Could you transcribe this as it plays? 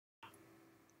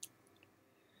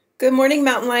Good morning,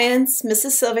 Mountain Lions.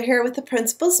 Mrs. Silva here with the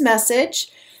principal's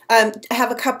message. I have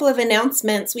a couple of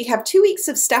announcements. We have 2 weeks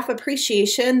of staff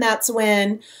appreciation. That's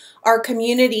when our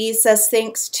community says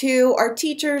thanks to our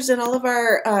teachers and all of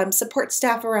our support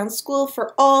staff around school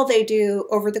for all they do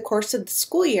over the course of the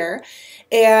school year.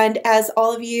 And as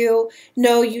all of you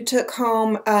know, you took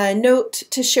home a note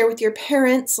to share with your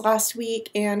parents last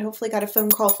week and hopefully got a phone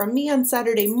call from me on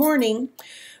Saturday morning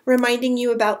reminding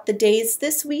you about the days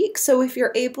this week. So if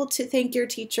you're able to thank your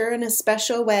teacher in a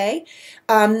special way,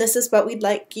 this is what we'd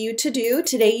like you to do.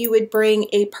 Today you would bring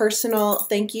a personal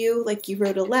thank you, like you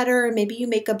wrote a letter, maybe you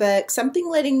make a book, something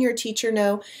letting your teacher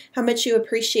know how much you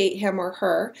appreciate him or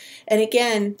her. And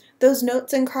again, those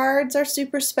notes and cards are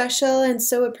super special and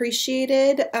so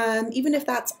appreciated. Even if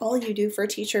that's all you do for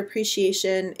teacher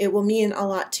appreciation, it will mean a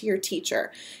lot to your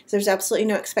teacher. So there's absolutely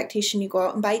no expectation you go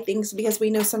out and buy things because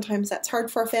we know sometimes that's hard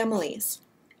for families.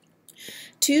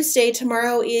 Tuesday,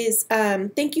 tomorrow is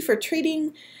thank you for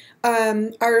treating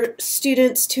our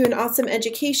students to an awesome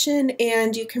education,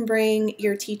 and you can bring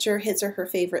your teacher his or her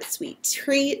favorite sweet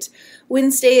treat.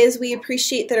 Wednesday is we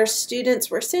appreciate that our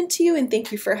students were sent to you and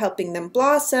thank you for helping them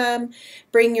blossom.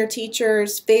 Bring your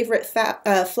teacher's favorite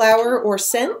flower or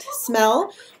scent,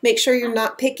 smell. Make sure you're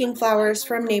not picking flowers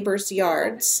from neighbors'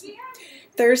 yards.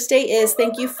 Thursday is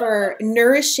thank you for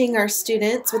nourishing our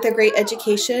students with a great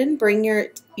education. Bring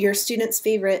your student's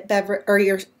favorite beverage or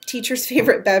your teacher's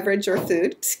favorite beverage or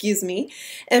food, excuse me.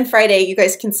 And Friday, you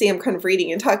guys can see I'm kind of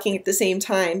reading and talking at the same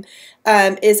time,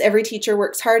 is every teacher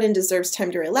works hard and deserves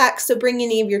time to relax. So bring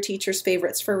any of your teacher's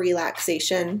favorites for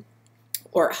relaxation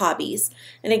or hobbies.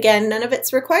 And again, none of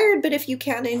it's required, but if you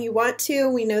can and you want to,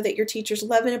 we know that your teachers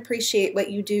love and appreciate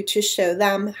what you do to show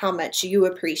them how much you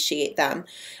appreciate them.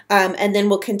 And then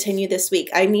we'll continue this week.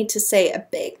 I need to say a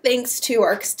big thanks to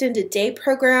our extended day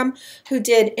program who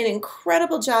did an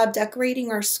incredible job decorating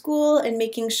our school and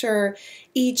making sure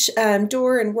each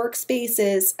door and workspace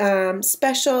is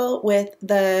special with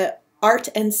the art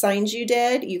and signs you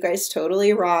did. You guys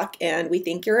totally rock and we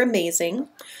think you're amazing.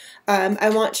 I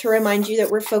want to remind you that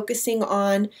we're focusing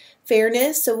on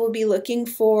fairness, so we'll be looking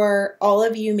for all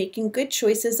of you making good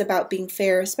choices about being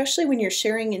fair, especially when you're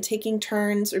sharing and taking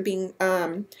turns or being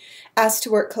asked to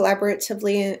work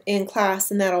collaboratively in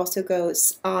class, and that also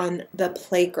goes on the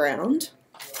playground.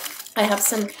 I have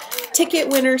some ticket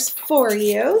winners for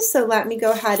you, so let me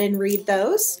go ahead and read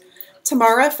those.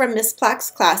 Tamara from Miss Plack's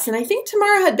class, and I think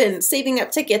Tamara had been saving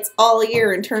up tickets all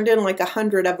year and turned in like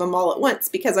 100 of them all at once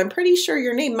because I'm pretty sure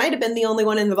your name might have been the only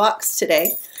one in the box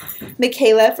today.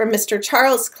 Michaela from Mr.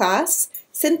 Charles' class,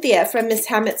 Cynthia from Miss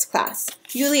Hammett's class,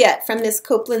 Juliet from Miss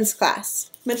Copeland's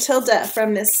class, Matilda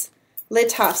from Miss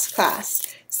Litoff's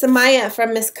class, Samaya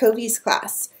from Miss Covey's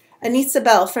class,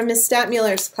 Anisabel from Miss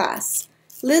Statmuller's class,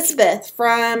 Lisbeth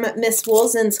from Miss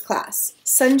Wolzen's class,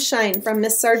 Sunshine from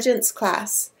Miss Sargent's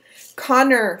class,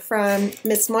 Connor from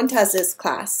Miss Montez's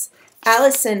class,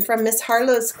 Allison from Miss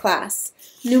Harlow's class,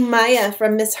 Numaya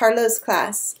from Miss Harlow's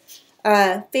class,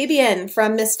 Fabienne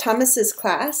from Miss Thomas's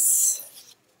class,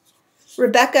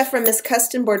 Rebecca from Miss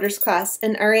Custenborder's class,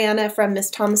 and Ariana from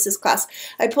Miss Thomas's class.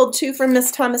 I pulled 2 from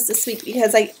Miss Thomas this week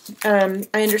because I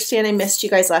understand I missed you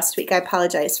guys last week. I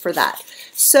apologize for that.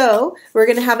 So we're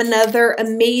going to have another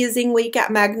amazing week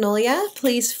at Magnolia.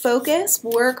 Please focus,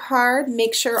 work hard,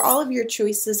 make sure all of your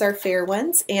choices are fair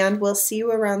ones, and we'll see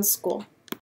you around school.